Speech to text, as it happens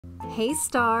Hey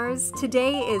stars,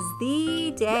 today is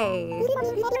the day.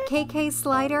 KK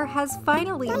Slider has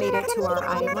finally made it to our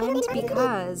island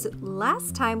because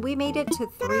last time we made it to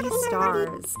 3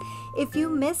 stars. If you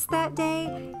missed that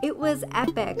day, it was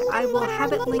epic. I will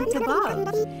have it linked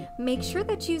above. Make sure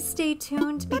that you stay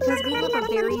tuned because we have a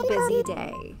very busy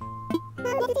day.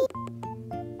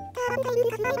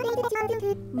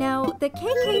 Now, the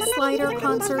KK Slider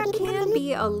concert can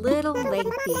be a little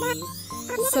lengthy,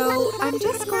 so I'm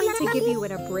just going to give you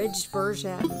an abridged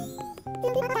version.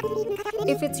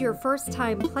 If it's your first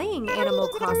time playing Animal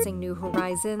Crossing New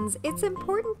Horizons, it's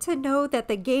important to know that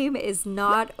the game is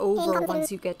not over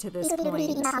once you get to this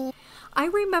point. I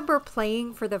remember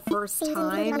playing for the first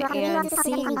time and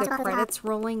seeing the credits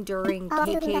rolling during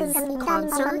KK's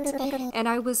concert, and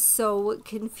I was so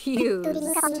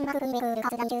confused.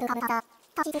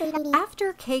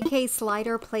 After KK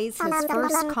Slider plays his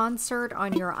first concert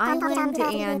on your island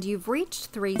and you've reached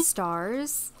 3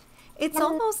 stars, it's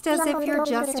almost as if you're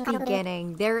just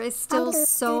beginning. There is still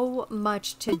so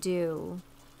much to do.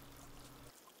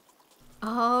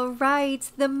 All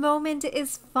right, the moment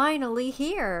is finally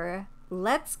here.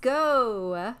 Let's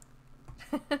go!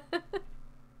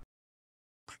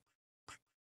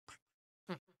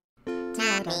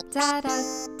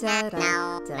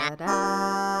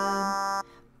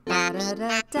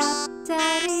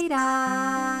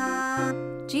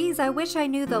 Geez, I wish I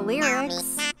knew the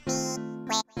lyrics.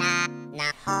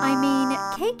 I mean,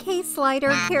 KK Slider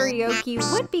karaoke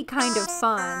would be kind of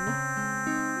fun.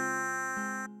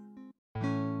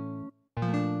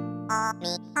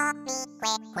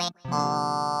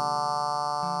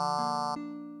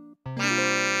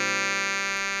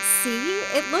 See,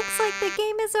 it looks like the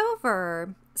game is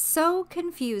over. So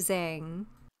confusing.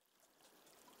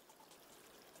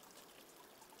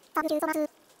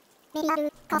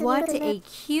 What a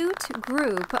cute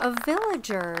group of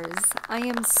villagers. I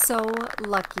am so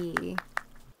lucky.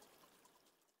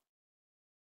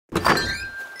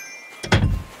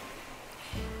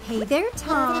 Hey there,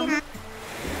 Tom.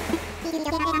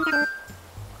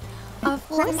 Of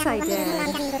course I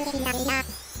did.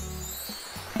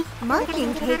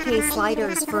 Marking KK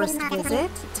Slider's first visit,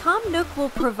 Tom Nook will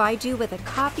provide you with a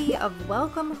copy of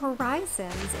Welcome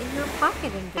Horizons in your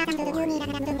pocket inventory.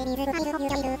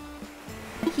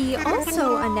 He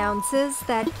also announces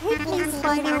that KK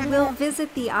Slider will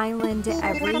visit the island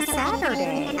every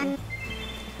Saturday.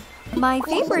 My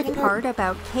favorite part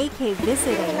about KK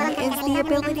visiting is the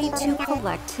ability to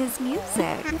collect his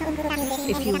music.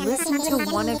 If you listen to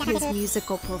one of his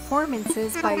musical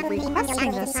performances by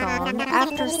requesting a song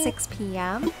after 6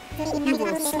 p.m., he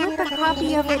will slip a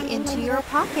copy of it into your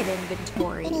pocket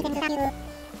inventory.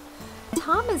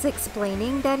 Tom is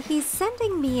explaining that he's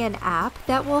sending me an app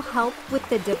that will help with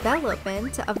the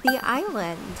development of the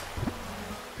island.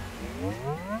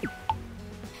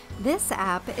 This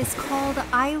app is called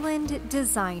Island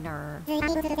Designer.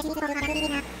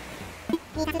 The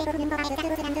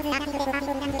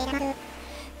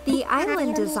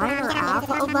Island Designer app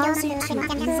allows you to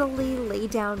easily lay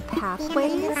down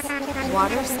pathways,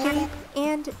 waterscape,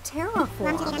 and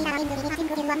terraform.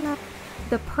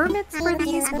 The permits for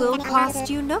these will cost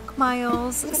you Nook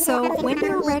miles, so when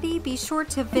you're ready, be sure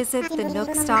to visit the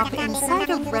Nook stop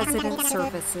inside of Resident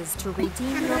Services to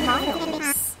redeem your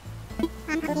miles.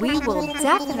 We will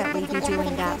definitely be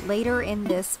doing that later in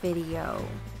this video.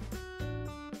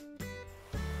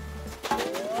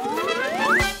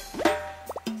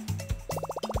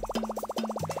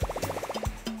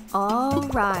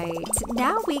 Alright,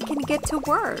 now we can get to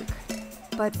work.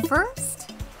 But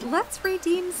first, let's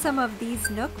redeem some of these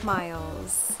Nook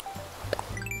miles.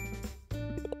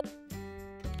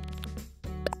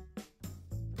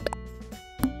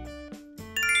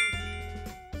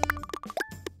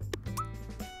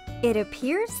 It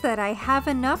appears that I have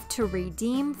enough to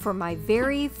redeem for my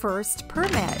very first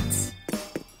permit.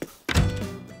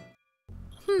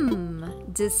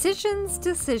 Decisions.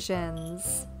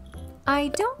 I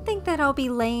don't think that I'll be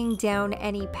laying down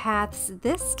any paths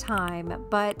this time,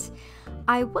 but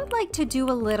I would like to do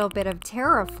a little bit of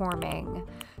terraforming.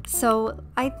 So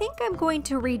I think I'm going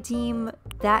to redeem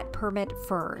that permit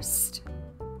first.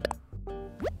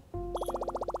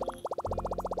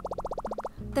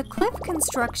 The cliff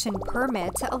construction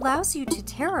permit allows you to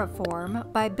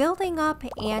terraform by building up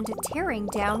and tearing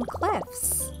down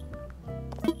cliffs.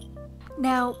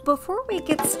 Now, before we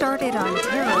get started on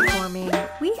terraforming,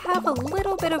 we have a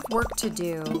little bit of work to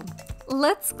do.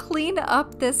 Let's clean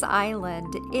up this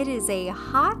island. It is a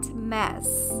hot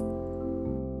mess.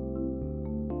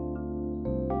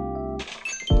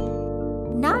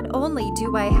 Not only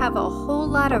do I have a whole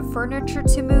lot of furniture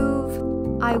to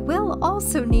move, I will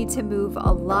also need to move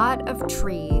a lot of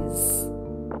trees.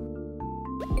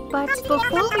 But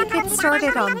before we get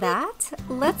started on that,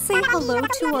 let's say hello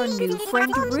to our new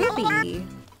friend Ruby.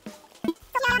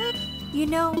 You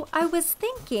know, I was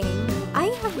thinking, I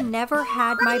have never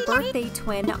had my birthday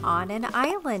twin on an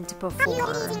island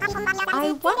before.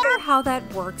 I wonder how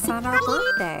that works on our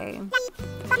birthday.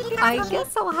 I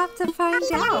guess I'll have to find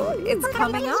out. It's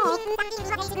coming up.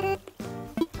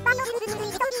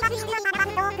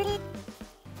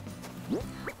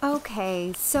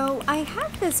 Okay, so I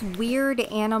have this weird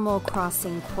Animal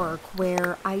Crossing quirk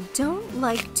where I don't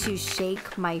like to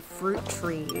shake my fruit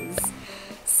trees.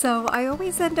 So I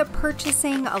always end up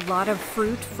purchasing a lot of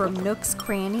fruit from Nook's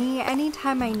Cranny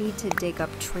anytime I need to dig up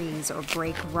trees or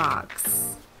break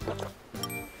rocks.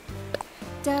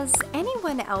 Does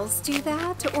anyone else do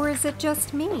that, or is it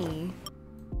just me?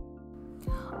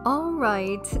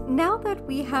 Alright, now that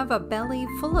we have a belly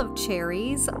full of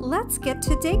cherries, let's get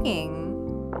to digging.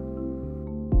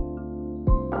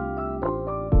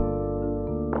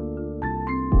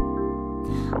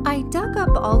 I dug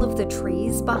up all of the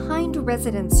trees behind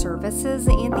Resident Services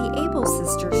and the Able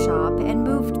Sister shop and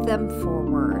moved them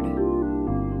forward.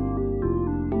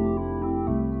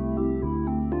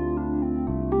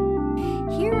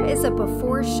 Here is a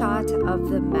before shot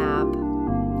of the map.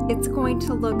 It's going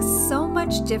to look so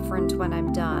much different when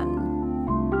I'm done.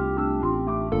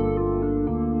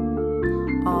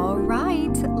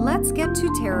 Alright, let's get to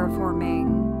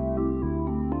terraforming.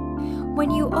 When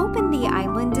you open the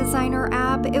Island Designer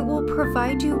app, it will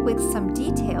provide you with some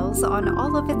details on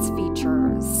all of its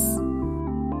features.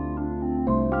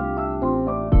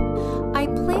 I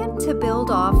plan to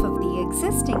build off of the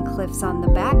existing cliffs on the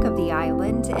back of the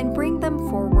island and bring them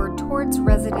forward towards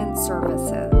Resident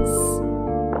Services.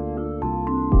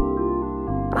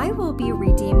 I will be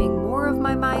redeeming more of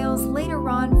my miles later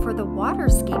on for the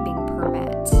waterscaping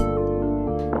permit.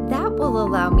 That will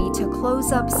allow me to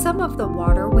close up some of the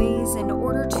waterways in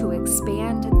order to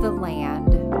expand the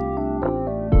land.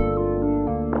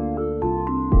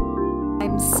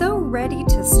 I'm so ready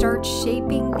to start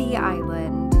shaping the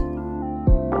island.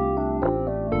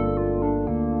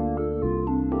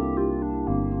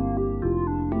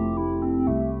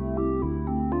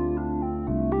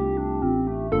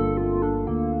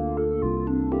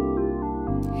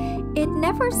 It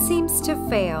never seems to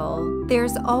fail.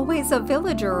 There's always a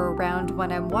villager around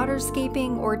when I'm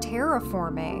waterscaping or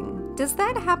terraforming. Does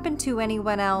that happen to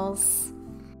anyone else?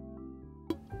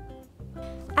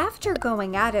 After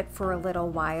going at it for a little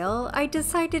while, I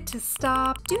decided to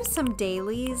stop, do some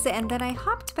dailies, and then I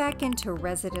hopped back into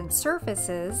Resident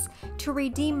Services to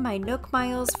redeem my Nook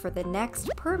miles for the next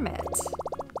permit.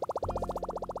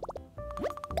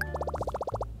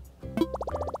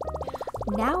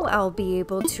 Now I'll be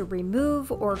able to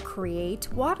remove or create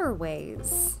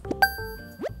waterways.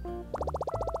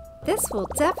 This will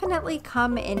definitely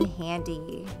come in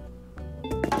handy.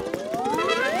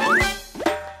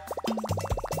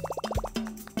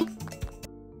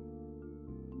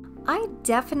 I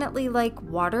definitely like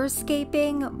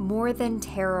waterscaping more than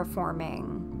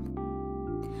terraforming.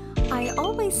 I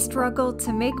always struggle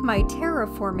to make my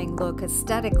terraforming look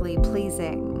aesthetically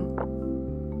pleasing.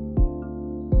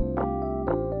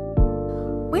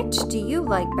 Which do you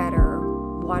like better,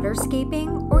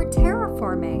 waterscaping or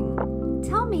terraforming?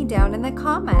 Tell me down in the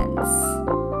comments.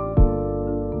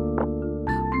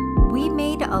 We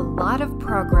made a lot of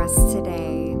progress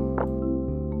today.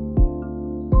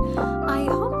 I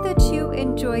hope that you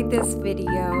enjoyed this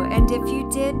video, and if you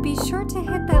did, be sure to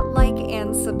hit that like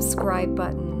and subscribe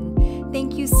button.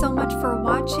 Thank you so much for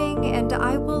watching, and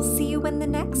I will see you in the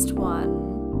next one.